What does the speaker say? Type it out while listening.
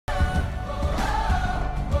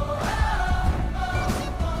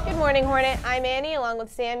morning, Hornet. I'm Annie, along with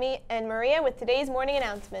Sami and Maria, with today's morning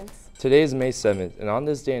announcements. Today is May 7th, and on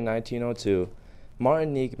this day in 1902,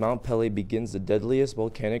 Martinique Mount Pelée begins the deadliest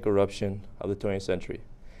volcanic eruption of the 20th century.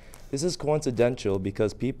 This is coincidental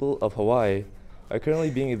because people of Hawaii are currently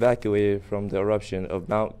being evacuated from the eruption of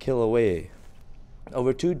Mount Kilauea.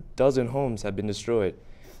 Over 24 homes have been destroyed,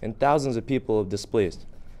 and thousands of people have displaced.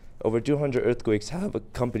 Over 200 earthquakes have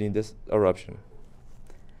accompanied this eruption.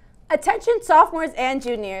 Attention sophomores and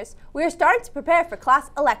juniors, we are starting to prepare for class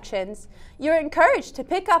elections. You're encouraged to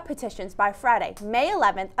pick up petitions by Friday, May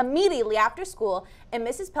 11th, immediately after school in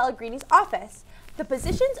Mrs. Pellegrini's office. The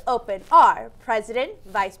positions open are President,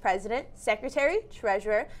 Vice President, Secretary,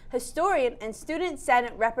 Treasurer, Historian, and Student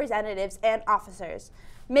Senate representatives and officers.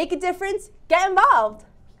 Make a difference, get involved.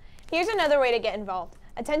 Here's another way to get involved.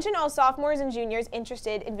 Attention all sophomores and juniors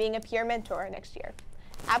interested in being a peer mentor next year.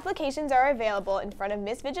 Applications are available in front of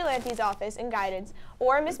Miss Vigilante's office and guidance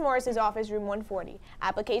or Miss Morris's office, room 140.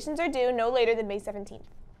 Applications are due no later than May 17th.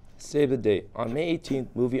 Save the date. On May 18th,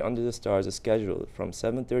 Movie Under the Stars is scheduled from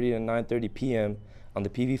 7:30 to 9:30 p.m. on the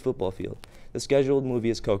PV football field. The scheduled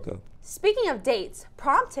movie is Coco. Speaking of dates,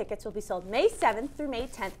 prom tickets will be sold May 7th through May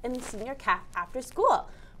 10th in the senior caf after school.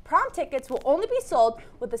 Prom tickets will only be sold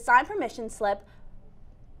with a signed permission slip.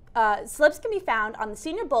 Slips can be found on the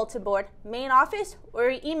senior bulletin board, main office, or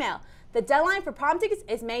email. The deadline for prom tickets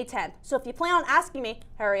is May 10th, so if you plan on asking me,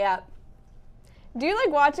 hurry up. Do you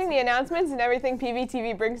like watching the announcements and everything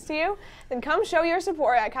PVTV brings to you? Then come show your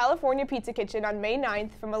support at California Pizza Kitchen on May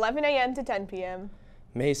 9th from 11 a.m. to 10 p.m.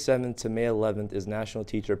 May 7th to May 11th is National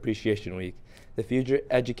Teacher Appreciation Week. The Future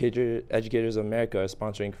Educators of America are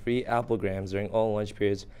sponsoring free applegrams during all lunch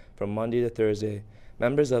periods from Monday to Thursday.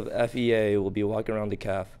 Members of FEA will be walking around the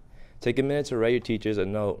caf. Take a minute to write your teachers a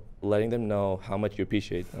note, letting them know how much you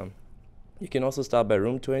appreciate them. You can also stop by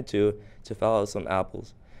room 22 to fill out some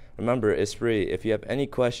apples. Remember, it's free. If you have any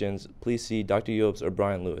questions, please see Dr. Yopes or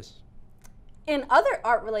Brian Lewis. In other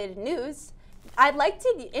art-related news, I'd like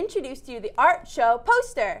to introduce to you the art show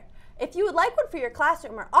poster. If you would like one for your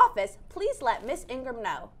classroom or office, please let Miss Ingram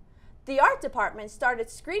know. The art department started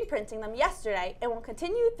screen printing them yesterday and will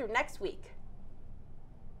continue through next week.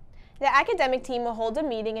 The academic team will hold a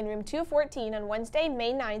meeting in room 214 on Wednesday,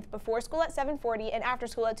 May 9th, before school at 7:40 and after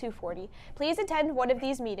school at 2:40. Please attend one of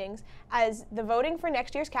these meetings, as the voting for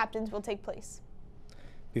next year's captains will take place.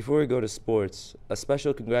 Before we go to sports, a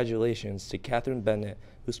special congratulations to Catherine Bennett,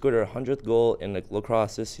 who scored her 100th goal in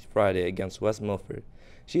lacrosse this Friday against West Milford.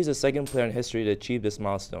 She is the second player in history to achieve this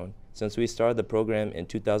milestone since we started the program in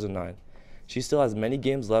 2009. She still has many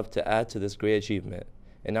games left to add to this great achievement.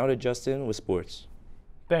 And now to Justin with sports.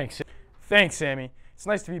 Thanks, Sammy. It's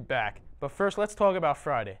nice to be back. But first, let's talk about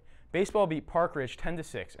Friday. Baseball beat Park Ridge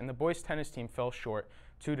 10-6, and the boys tennis team fell short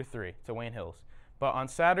 2-3 to Wayne Hills. But on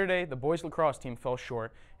Saturday, the boys lacrosse team fell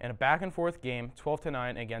short in a back-and-forth game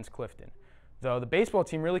 12-9 against Clifton. Though the baseball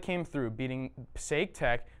team really came through, beating Passaic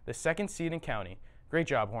Tech, the second seed in county. Great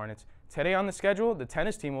job, Hornets. Today on the schedule, the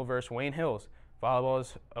tennis team will verse Wayne Hills. Volleyball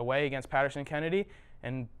is away against Patterson Kennedy,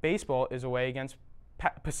 and baseball is away against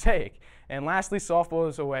Passaic. And lastly, softball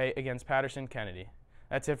is away against Patterson Kennedy.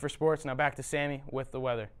 That's it for sports. Now back to Sammy with the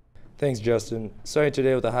weather. Thanks, Justin. Sunny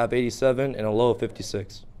today with a high of 87 and a low of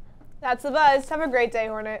 56. That's the buzz. Have a great day,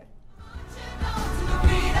 Hornet.